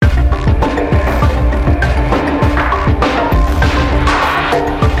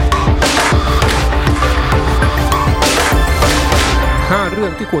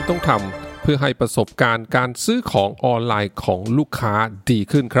ควรต้องทำเพื่อให้ประสบการณ์การซื้อของออนไลน์ของลูกค้าดี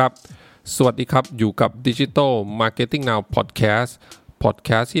ขึ้นครับสวัสดีครับอยู่กับ Digital Marketing Now Podcast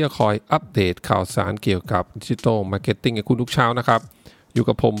ที่จะคอยอัปเดตข่าวสารเกี่ยวกับ Digital Marketing ให้คุณทุกเช้านะครับอยู่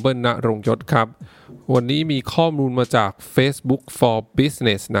กับผมเบิ้ล ณรงค์ยศครับวันนี้มีข้อมูลมาจาก Facebook for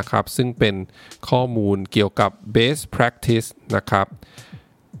Business นะครับซึ่งเป็นข้อมูลเกี่ยวกับ Best Practice นะครับ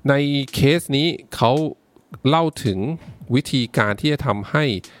ในเคสนี้เขาเล่าถึงวิธีการที่จะทำให้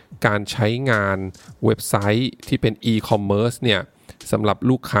การใช้งานเว็บไซต์ที่เป็น e-commerce เนี่ยสำหรับ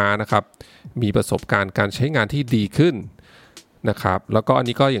ลูกค้านะครับมีประสบการณ์การใช้งานที่ดีขึ้นนะครับแล้วก็อัน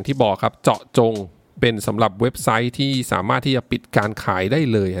นี้ก็อย่างที่บอกครับเจาะจงเป็นสำหรับเว็บไซต์ที่สามารถที่จะปิดการขายได้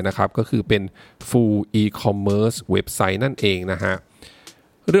เลยนะครับก็คือเป็น full e-commerce เว็บไซต์นั่นเองนะฮะ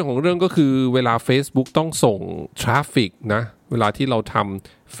เรื่องของเรื่องก็คือเวลา Facebook ต้องส่งทราฟฟิกนะเวลาที่เราท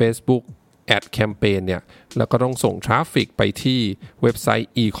ำ Facebook Ad Campaign เนี่ยแล้วก็ต้องส่งทราฟฟิกไปที่เว็บไซต์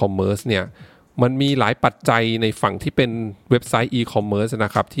e-commerce เนี่ยมันมีหลายปัจจัยในฝั่งที่เป็นเว็บไซต์ e-commerce น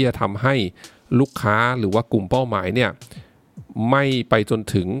ะครับที่จะทำให้ลูกค้าหรือว่ากลุ่มเป้าหมายเนี่ยไม่ไปจน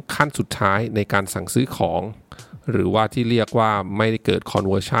ถึงขั้นสุดท้ายในการสั่งซื้อของหรือว่าที่เรียกว่าไม่ได้เกิด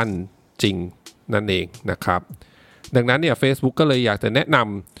conversion จริงนั่นเองนะครับดังนั้นเนี่ย Facebook ก็เลยอยากจะแนะน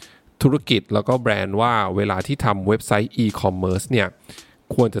ำธุรกิจแล้วก็แบรนด์ว่าเวลาที่ทำเว็บไซต์ e-commerce เนี่ย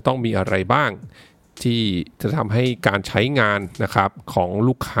ควรจะต้องมีอะไรบ้างที่จะทำให้การใช้งานนะครับของ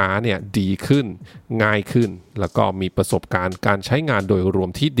ลูกค้าเนี่ยดีขึ้นง่ายขึ้นแล้วก็มีประสบการณ์การใช้งานโดยรวม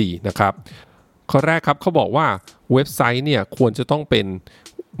ที่ดีนะครับข้อแรกครับเขาบอกว่าเว็บไซต์เนี่ยควรจะต้องเป็น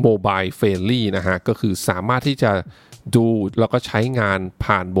โมบายเฟรนลี่นะฮะก็คือสามารถที่จะดูแล้วก็ใช้งาน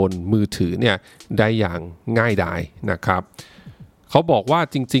ผ่านบนมือถือเนี่ยได้อย่างง่ายดายนะครับเขาบอกว่า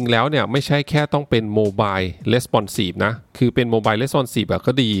จริงๆแล้วเนี่ยไม่ใช่แค่ต้องเป็นโมบายレスปอนซีฟนะคือเป็นโมบายレスปอนซีฟ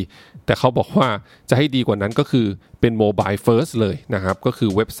ก็ดีแต่เขาบอกว่าจะให้ดีกว่านั้นก็คือเป็นโมบายเฟิร์สเลยนะครับก็คือ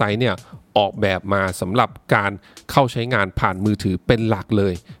เว็บไซต์เนี่ยออกแบบมาสำหรับการเข้าใช้งานผ่านมือถือเป็นหลักเล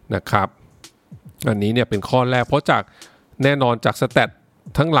ยนะครับอันนี้เนี่ยเป็นข้อแรกเพราะจากแน่นอนจากสแตท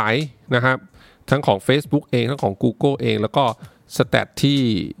ทั้งหลายนะครับทั้งของ Facebook เองทั้งของ Google เองแล้วก็สแตทที่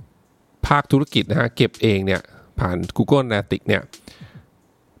ภาคธุรกิจนะฮะเก็บเองเนี่ยผ่าน Google Analytics เนี่ย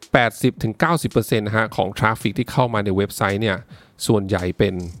 80-90% นะฮะของทราฟฟิกที่เข้ามาในเว็บไซต์เนี่ยส่วนใหญ่เป็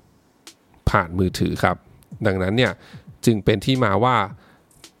นผ่านมือถือครับดังนั้นเนี่ยจึงเป็นที่มาว่า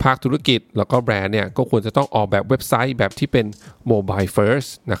ภาคธุรกิจแล้วก็แบรนด์เนี่ยก็ควรจะต้องออกแบบเว็บไซต์แบบที่เป็น Mobile First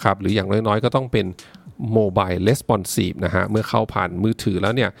นะครับหรืออย่างน้อยๆก็ต้องเป็น Mobile Responsive นะฮะเมื่อเข้าผ่านมือถือแล้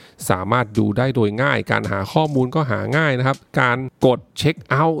วเนี่ยสามารถดูได้โดยง่ายการหาข้อมูลก็หาง่ายนะครับการกดเช็ค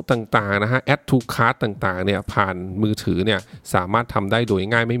เอาท์ต่างๆนะฮะ Add to Cart ต่างๆเนี่ยผ่านมือถือเนี่ยสามารถทำได้โดย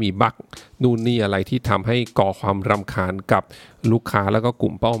ง่ายไม่มีบั๊กนู่นนี่อะไรที่ทำให้ก่อความรำคาญกับลูกค้าแล้วก็ก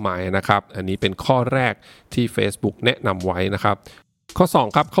ลุ่มเป้าหมายนะครับอันนี้เป็นข้อแรกที่ Facebook แนะนำไว้นะครับข้อ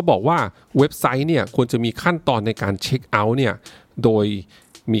2ครับเขาบอกว่าเว็บไซต์เนี่ยควรจะมีขั้นตอนในการเช็คเอาท์เนี่ยโดย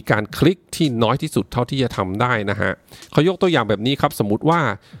มีการคลิกที่น้อยที่สุดเท่าที่จะทำได้นะฮะเขายกตัวอย่างแบบนี้ครับสมมุติว่า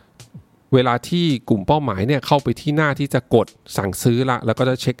เวลาที่กลุ่มเป้าหมายเนี่ยเข้าไปที่หน้าที่จะกดสั่งซื้อละแล้วก็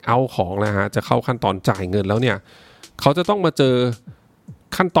จะเช็คเอาท์ของนะฮะจะเข้าขั้นตอนจ่ายเงินแล้วเนี่ยเขาจะต้องมาเจอ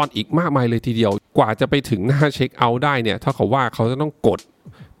ขั้นตอนอีกมากมายเลยทีเดียวกว่าจะไปถึงหน้าเช็คเอาท์ได้เนี่ยเท่ากับว่าเขาจะต้องกด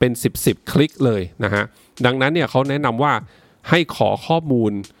เป็น10คลิกเลยนะฮะดังนั้นเนี่ยเขาแนะนำว่าให้ขอข้อมู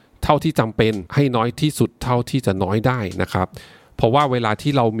ลเท่าที่จำเป็นให้น้อยที่สุดเท่าที่จะน้อยได้นะครับเพราะว่าเวลา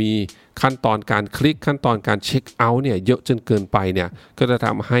ที่เรามีขั้นตอนการคลิกขั้นตอนการเช็คเอาท์เนี่ยเยอะจนเกินไปเนี่ยก็จะท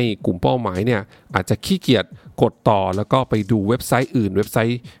ำให้กลุ่มเป้าหมายเนี่ยอาจจะขี้เกียจกดต่อแล้วก็ไปดูเว็บไซต์อื่นเว็บไซ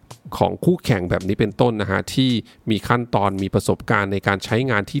ต์ของคู่แข่งแบบนี้เป็นต้นนะฮะที่มีขั้นตอนมีประสบการณ์ในการใช้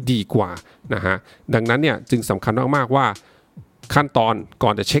งานที่ดีกว่านะฮะดังนั้นเนี่ยจึงสำคัญมากๆว่าขั้นตอนก่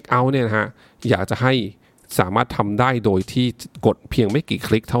อนจะเช็คเอาท์เนี่ยนะฮะอยากจะให้สามารถทำได้โดยที่กดเพียงไม่กี่ค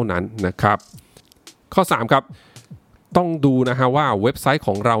ลิกเท่านั้นนะครับข้อ3ครับต้องดูนะฮะว่าเว็บไซต์ข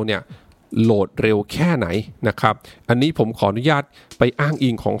องเราเนี่ยโหลดเร็วแค่ไหนนะครับอันนี้ผมขออนุญาตไปอ้างอิ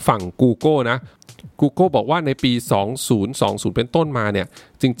งของฝั่ง Google นะ Google บอกว่าในปี 2020 เป็นต้นมาเนี่ย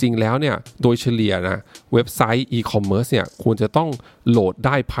จริงๆแล้วเนี่ยโดยเฉลี่ยนะเว็บไซต์ e-commerce เนี่ยควรจะต้องโหลดไ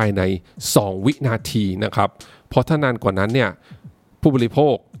ด้ภายใน2วินาทีนะครับเพราะถ้านานกว่านั้นเนี่ยผู้บริโภ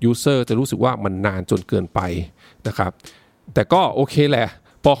ค user จะรู้สึกว่ามันนานจนเกินไปนะครับแต่ก็โอเคแหละ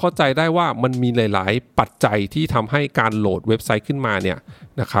พอเข้าใจได้ว่ามันมีหลายๆปัจจัยที่ทำให้การโหลดเว็บไซต์ขึ้นมาเนี่ย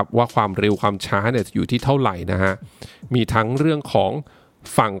นะครับว่าความเร็วความช้าเนี่ยอยู่ที่เท่าไหร่นะฮะมีทั้งเรื่องของ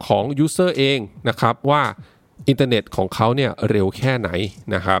ฝั่งของ user เองนะครับว่าอินเทอร์เน็ตของเขาเนี่ยเร็วแค่ไหน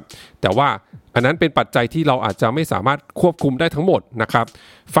นะครับแต่ว่าอันนั้นเป็นปัจจัยที่เราอาจจะไม่สามารถควบคุมได้ทั้งหมดนะครับ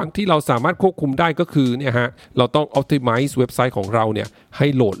ฝั่งที่เราสามารถควบคุมได้ก็คือเนี่ยฮะเราต้อง optimize เว็บไซต์ของเราเนี่ยให้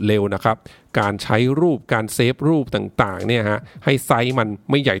โหลดเร็วนะครับ การใช้รูปการเซฟรูปต่างๆเนี่ยฮะให้ไซส์มัน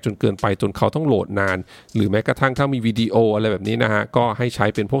ไม่ใหญ่จนเกินไปจนเขาต้องโหลดนานหรือแม้กระทั่งถ้ามีวิดีโออะไรแบบนี้นะฮะก็ให้ใช้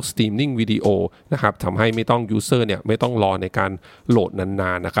เป็นพวกสตรีมมิ่งวิดีโอนะครับทำให้ไม่ต้องยูเซอร์เนี่ยไม่ต้องรอในการโหลดน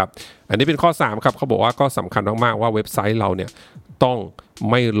านๆนะครับอันนี้เป็นข้อ3ครับเขาบอกว่าก็สำคัญมากๆว่าเว็บไซต์เราเนี่ยต้อง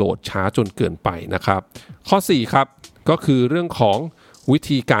ไม่โหลดช้าจนเกินไปนะครับข้อ4ครับก็คือเรื่องของวิ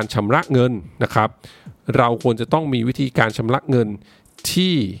ธีการชำระเงินนะครับเราควรจะต้องมีวิธีการชำระเงิน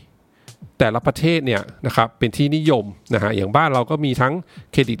ที่แต่ละประเทศเนี่ยนะครับเป็นที่นิยมนะฮะอย่างบ้านเราก็มีทั้ง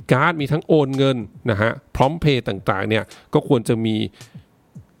เครดิตการ์ดมีทั้งโอนเงินนะฮะพร้อมเพย์ต่างๆเนี่ยก็ควรจะมี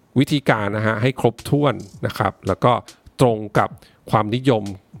วิธีการนะฮะให้ครบถ้วนนะครับแล้วก็ตรงกับความนิยม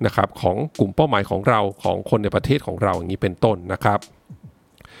นะครับของกลุ่มเป้าหมายของเราของคนในประเทศของเราอย่างนี้เป็นต้นนะครับ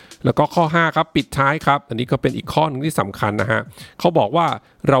แล้วก็ข้อ5ครับปิดท้ายครับอันนี้ก็เป็นอีกข้อนึงที่สำคัญนะฮะเขาบอกว่า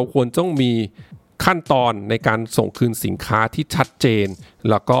เราควรต้องมีขั้นตอนในการส่งคืนสินค้าที่ชัดเจน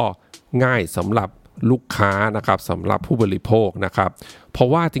แล้วก็ง่ายสำหรับลูกค้านะครับสำหรับผู้บริโภคนะครับเพราะ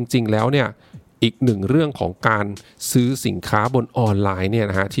ว่าจริงๆแล้วเนี่ยอีกหนึ่งเรื่องของการซื้อสินค้าบนออนไลน์เนี่ย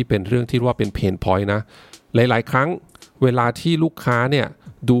นะฮะที่เป็นเรื่องที่ว่าเป็นเพนพอยต์นะหลายๆครั้งเวลาที่ลูกค้าเนี่ย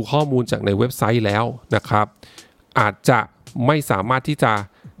ดูข้อมูลจากในเว็บไซต์แล้วนะครับอาจจะไม่สามารถที่จะ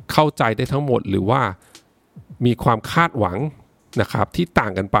เข้าใจได้ทั้งหมดหรือว่ามีความคาดหวังนะครับที่ต่า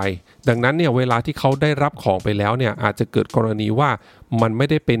งกันไปดังนั้นเนี่ยเวลาที่เขาได้รับของไปแล้วเนี่ยอาจจะเกิดกรณีว่ามันไม่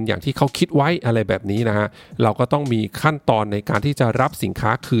ได้เป็นอย่างที่เขาคิดไว้อะไรแบบนี้นะฮะเราก็ต้องมีขั้นตอนในการที่จะรับสินค้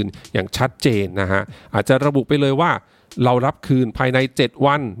าคืนอย่างชัดเจนนะฮะอาจจะระบุไปเลยว่าเรารับคืนภายใน7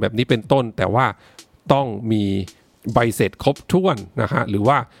วันแบบนี้เป็นต้นแต่ว่าต้องมีใบเสร็จครบถ้วนนะฮะหรือ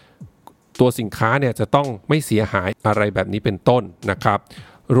ว่าตัวสินค้าเนี่ยจะต้องไม่เสียหายอะไรแบบนี้เป็นต้นนะครับ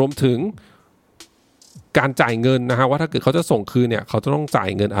รวมถึงการจ่ายเงินนะฮะว่าถ้าเกิดเขาจะส่งคืนเนี่ยเขาจะต้องจ่าย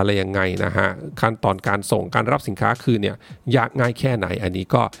เงินอะไรยังไงนะฮะขั้นตอนการส่งการรับสินค้าคืนเนี่ยยากง่ายแค่ไหนอันนี้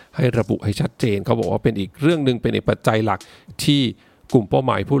ก็ให้ระบุให้ชัดเจนเขาบอกว่าเป็นอีกเรื่องนึงเป็นอีกปัจจัยหลักที่กลุ่มเป้าห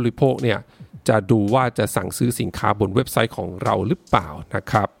มายผู้บริโภคเนี่ยจะดูว่าจะสั่งซื้อสินค้าบนเว็บไซต์ของเราหรือเปล่านะ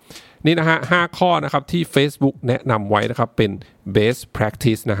ครับนี่นะฮะ5ข้อนะครับที่ Facebook แนะนำไว้นะครับเป็น best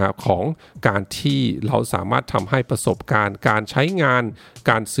practice นะครับของการที่เราสามารถทำให้ประสบการณ์การใช้งาน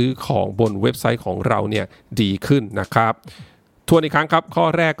การซื้อของบนเว็บไซต์ของเราเนี่ยดีขึ้นนะครับทวนอีกครั้งครับข้อ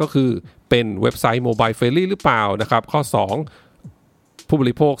แรกก็คือเป็นเว็บไซต์ mobile friendly หรือเปล่านะครับข้อ2ผู้บ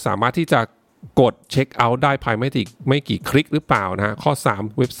ริโภคสามารถที่จะกดเช็คเอาท์ได้ภายไม่กี่คลิกหรือเปล่านะฮะข้อ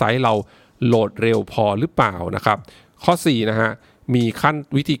3เว็บไซต์เราโหลดเร็วพอหรือเปล่านะครับข้อ4นะฮะมีขั้น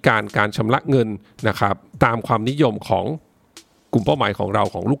วิธีการชำระเงินนะครับตามความนิยมของกลุ่มเป้าหมายของเรา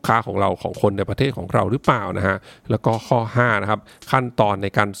ของลูกค้าของเราของคนในประเทศของเราหรือเปล่านะฮะแล้วก็ข้อ5นะครับขั้นตอนใน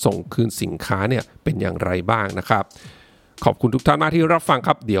การส่งคืนสินค้าเนี่ยเป็นอย่างไรบ้างนะครับขอบคุณทุกท่านมากที่รับฟังค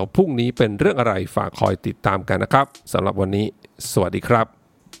รับเดี๋ยวพรุ่งนี้เป็นเรื่องอะไรฝากคอยติดตามกันนะครับสำหรับวันนี้สวัสดีครับ